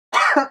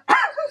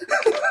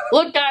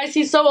Look, guys,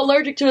 he's so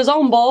allergic to his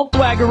own ball.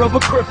 Swagger of a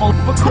cripple,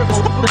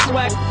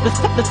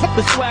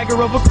 the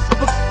swagger of a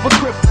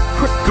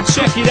cripple.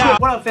 Check it out.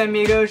 What up,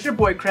 famigos? It's your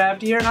boy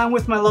Crafty here, and I'm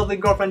with my lovely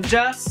girlfriend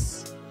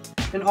Jess,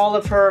 and all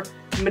of her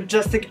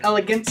majestic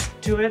elegance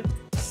to it.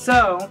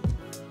 So,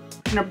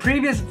 in a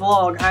previous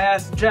vlog, I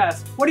asked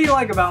Jess, what do you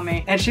like about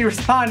me? And she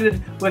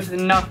responded with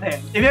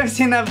nothing. If you haven't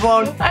seen that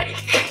vlog,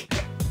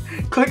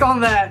 click on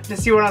that to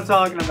see what I'm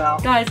talking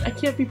about. Guys, I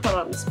can't be put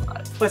on the spot.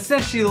 But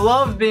since she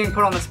loves being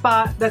put on the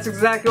spot, that's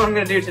exactly what I'm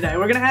going to do today.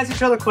 We're going to ask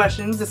each other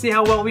questions to see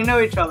how well we know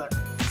each other.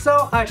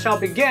 So I shall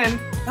begin,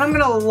 and I'm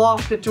going to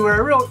loft it to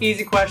her a real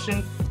easy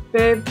question.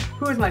 Babe,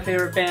 who is my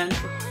favorite band?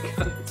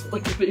 It's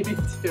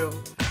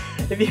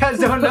Blink-182. If you guys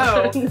don't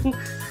know,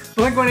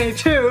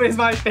 Blink-182 is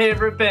my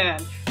favorite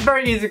band.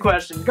 Very easy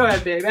question. Go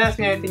ahead, babe. Ask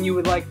me anything you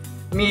would like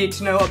me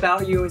to know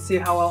about you and see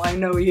how well I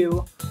know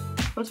you.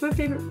 What's my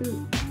favorite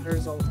food?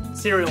 There's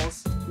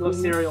cereals. You love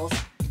cereals.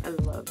 I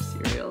love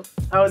cereal.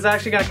 I was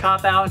actually gonna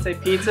cop out and say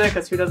pizza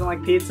because who doesn't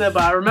like pizza?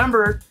 But I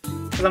remembered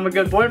because I'm a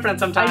good boyfriend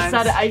sometimes.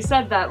 I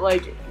said that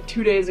like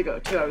 2 days ago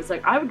too. I was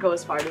like, I would go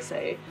as far to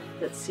say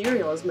that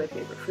cereal is my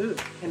favorite food.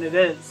 And it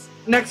is.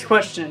 Next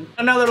question.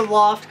 Another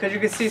loft because you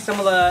can see some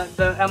of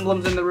the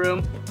emblems in the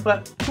room.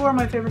 But who are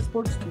my favorite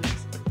sports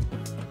teams?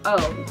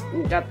 Oh,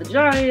 you got the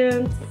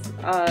Giants.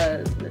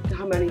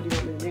 How many do you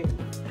want me to name?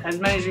 As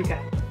many as you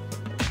can.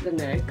 The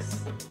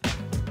Knicks,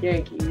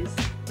 Yankees,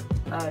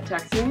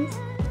 Texans.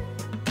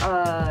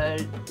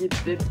 Did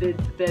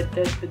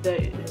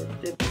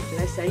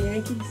I say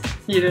Yankees?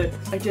 You did.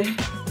 I did.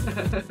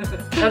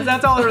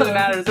 that's all that really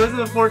matters. Those are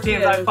the 4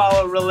 teams I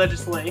follow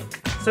religiously.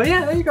 So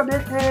yeah, there you go,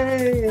 bitch.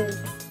 Hey.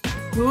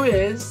 Who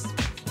is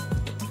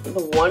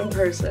the one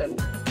person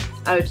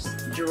I would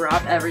just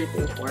drop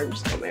everything for and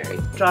just go marry?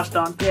 Josh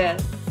Dunn. Yeah.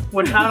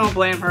 Which I don't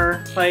blame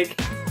her. Like,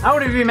 I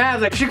wouldn't be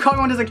mad. Like, she called me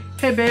one just like,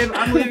 hey babe,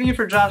 I'm leaving you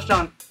for Josh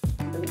Dunn.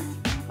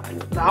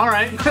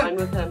 Alright. Fine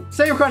with him.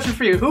 Same question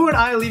for you. Who would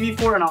I leave you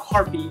for in a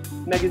heartbeat?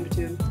 Megan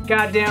Batoon.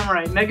 Goddamn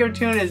right. Megan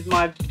Batoon is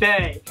my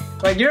bae.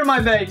 Like, you're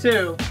my bae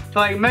too. But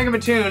like, Megan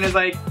Batoon is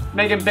like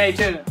Megan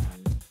Batoon.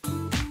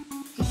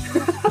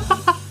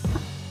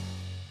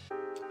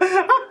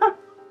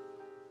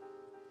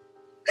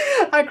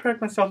 I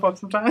crack myself up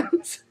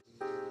sometimes.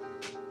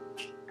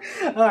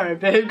 Alright,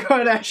 babe, go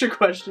ahead and ask your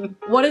question.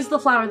 What is the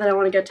flower that I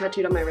want to get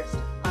tattooed on my wrist?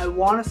 I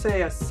want to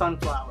say a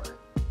sunflower.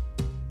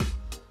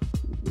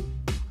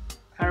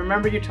 I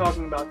remember you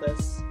talking about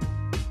this,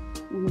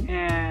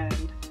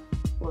 and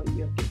well,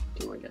 you have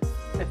 2 more guesses.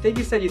 I think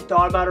you said you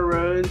thought about a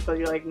rose, but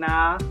you're like,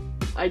 nah.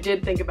 I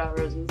did think about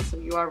roses, so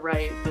you are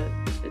right, but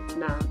it's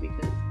not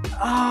because...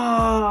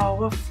 Oh,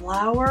 what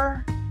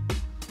flower?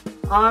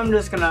 I'm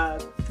just gonna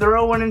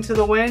throw one into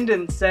the wind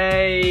and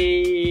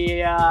say,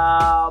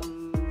 a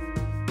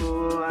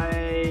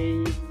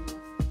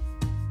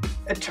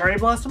cherry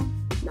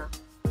blossom? No.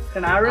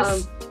 An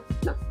iris?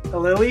 No. A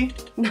lily?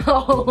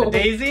 No. A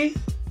daisy?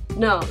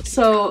 No,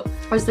 so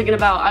I was thinking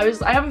about,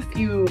 I have a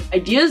few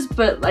ideas,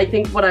 but I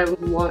think what I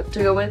want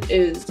to go with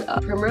is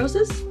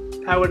primroses.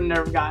 I would have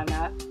never gotten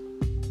that.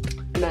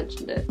 I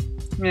mentioned it.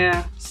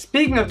 Yeah.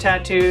 Speaking of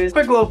tattoos,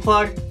 quick little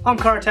plug. I'm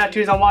Car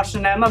Tattoos on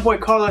Washington. My boy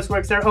Carlos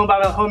works there, owned by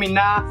my homie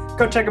Nah.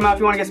 Go check him out if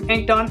you want to get some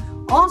ink done.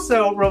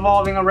 Also,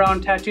 revolving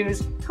around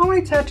tattoos, how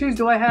many tattoos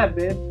do I have,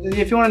 babe?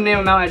 If you want to name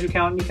them out as you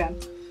count, you can.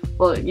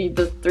 Well,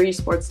 the 3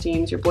 sports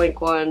teams, your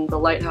Blink one, the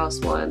Lighthouse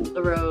one,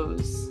 the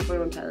Rose,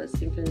 21 Pilots,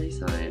 the Infinity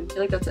Sign. I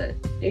feel like that's it.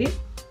 8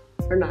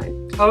 or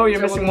 9? Oh, you're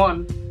missing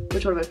one.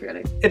 Which one am I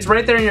forgetting? It's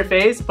right there in your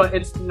face, but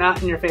it's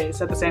not in your face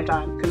at the same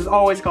time, because it's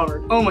always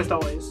covered. Almost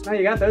always. No,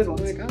 you got those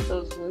ones. I got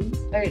those ones.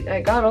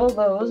 I got all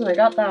those, and I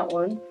got that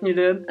one. You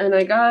did? And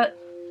I got...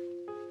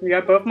 You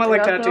got both my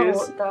leg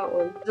tattoos. That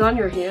one. Is it on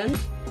your hand?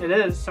 It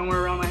is,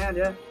 somewhere around my hand,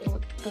 yeah.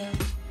 What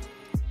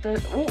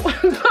oh,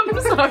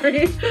 I'm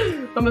sorry.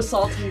 I'm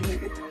assaulting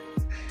you.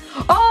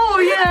 Oh,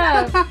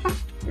 yeah!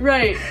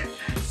 Right.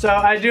 So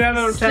I do have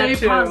a tattoo.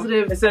 Stay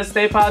positive. It says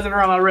stay positive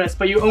around my wrist,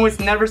 but you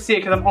almost never see it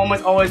because I'm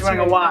almost always wearing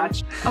a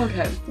watch.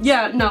 Okay.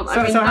 Yeah, no,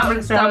 I mean, how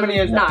many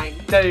is that? 9.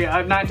 There you go, I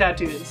have 9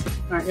 tattoos.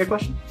 Alright, your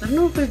question? I don't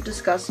know if we've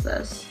discussed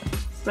this,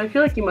 but I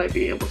feel like you might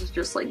be able to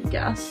just, like,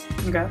 guess.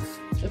 Okay.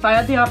 If I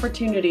had the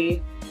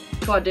opportunity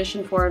to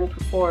audition for and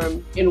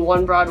perform in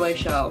one Broadway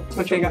show,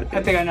 I think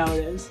I know what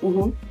it is.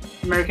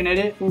 American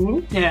Idiot?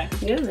 Yeah.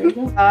 Yeah, there you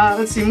go.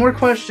 Let's see, more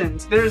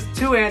questions. There's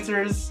 2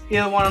 answers.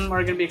 Either one of them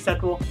are going to be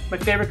acceptable. My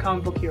favorite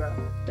comic book hero?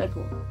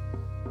 Deadpool.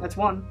 That's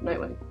one.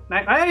 Nightwing.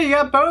 Hey, you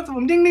got both of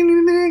them. Ding, ding,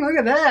 ding, ding. Look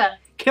at that.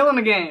 Killing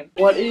the game.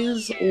 What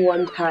is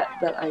one pet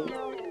that I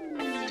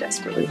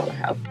desperately want to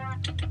have?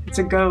 It's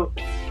a goat.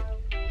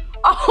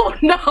 Oh,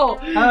 no. Oh.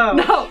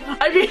 No.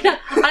 I mean,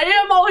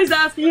 I am always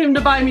asking him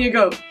to buy me a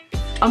goat.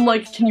 I'm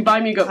like, can you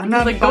buy me a goat? I'm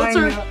not, like, goats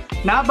are...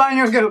 not buying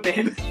your goat,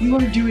 babe. You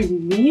are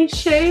doing me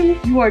shame.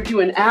 You are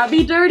doing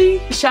Abby dirty.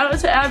 Shout out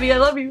to Abby, I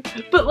love you.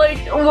 But like,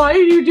 why are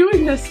you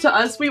doing this to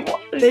us?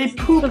 They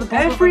poop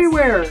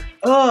everywhere.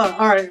 Ugh.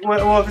 All right.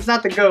 Well, if it's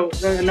not the goat,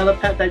 then another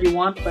pet that you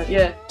want. But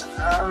yeah.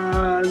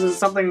 Is it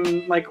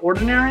something like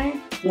ordinary?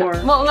 Or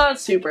Well, not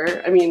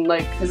super. I mean,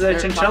 like, is it a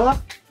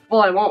chinchilla?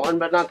 Well, I want one,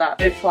 but not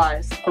that. It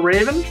flies. A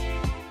raven?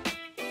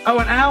 Oh,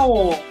 an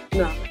owl.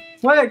 No.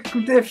 What?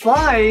 It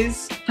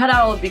flies. Pet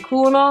owl would be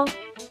cool and all.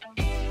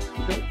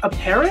 A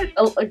parrot?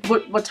 Like,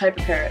 what type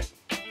of parrot?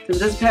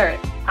 Because it is a parrot.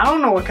 I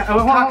don't know what kind.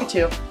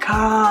 Cockatoo.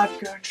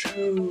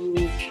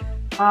 Cockatoo.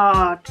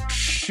 Ah,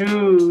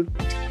 shoot.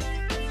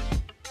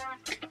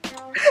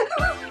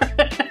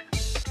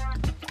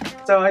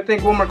 So I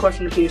think one more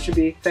question apiece should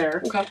be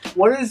fair. Okay.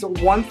 What is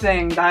one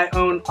thing that I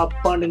own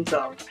abundance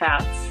of?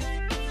 Hats.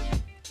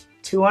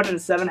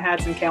 207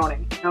 hats and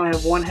counting. I only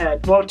have one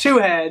head. Well, two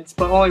heads,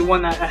 but only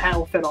one that a hat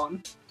will fit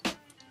on.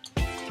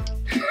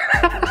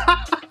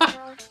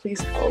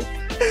 Please help.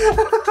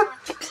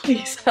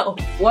 Please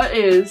help. What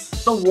is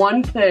the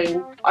one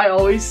thing I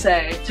always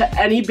say to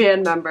any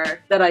band member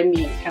that I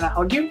meet? Can I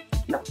hug you?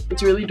 No,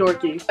 it's really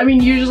dorky. I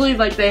mean, usually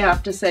like they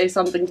have to say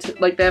something to,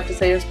 like they have to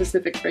say a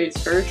specific phrase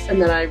first, and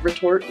then I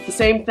retort the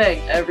same thing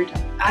every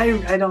time.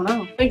 I don't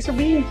know. Thanks for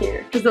being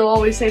here. Because they'll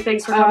always say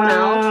thanks for coming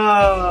out.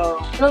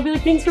 Oh. And I'll be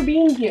like, thanks for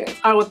being here.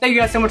 Alright, well thank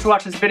you guys so much for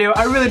watching this video.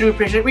 I really do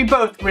appreciate it. We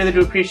both really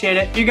do appreciate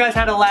it. If you guys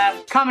had a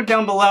laugh, comment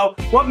down below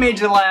what made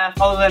you laugh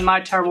other than my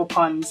terrible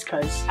puns,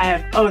 because I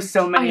have oh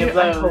so many of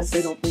those. I hope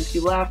they don't make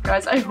you laugh,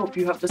 guys. I hope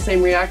you have the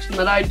same reaction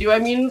that I do. I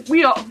mean,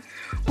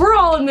 we're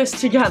all in this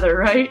together,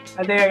 right?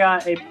 I think I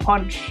got a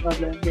punch of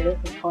them. Get it?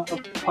 A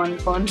pun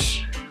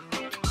punch.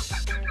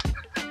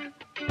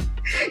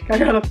 I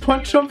got a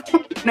punch of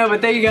them. No,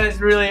 but thank you guys.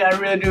 I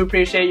really do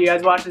appreciate you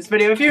guys watching this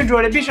video. If you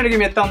enjoyed it, be sure to give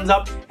me a thumbs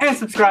up and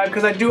subscribe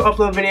because I do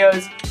upload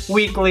videos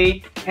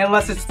weekly,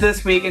 unless it's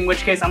this week, in which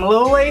case I'm a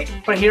little late,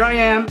 but here I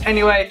am.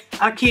 Anyway,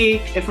 aquí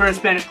if we're in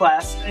Spanish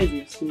class. Ay,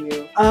 Dios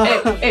mío.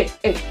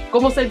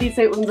 ¿Cómo se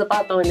dice un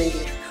zapato en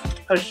inglés?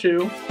 A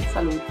shoe.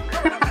 Salud.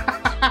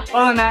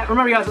 Other than that,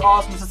 remember you guys are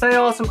awesome, so stay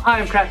awesome. I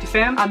am Crafty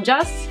Fam. I'm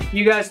Jess.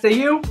 You guys stay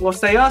you, we'll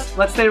stay us.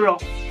 Let's stay real.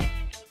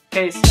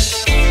 Peace.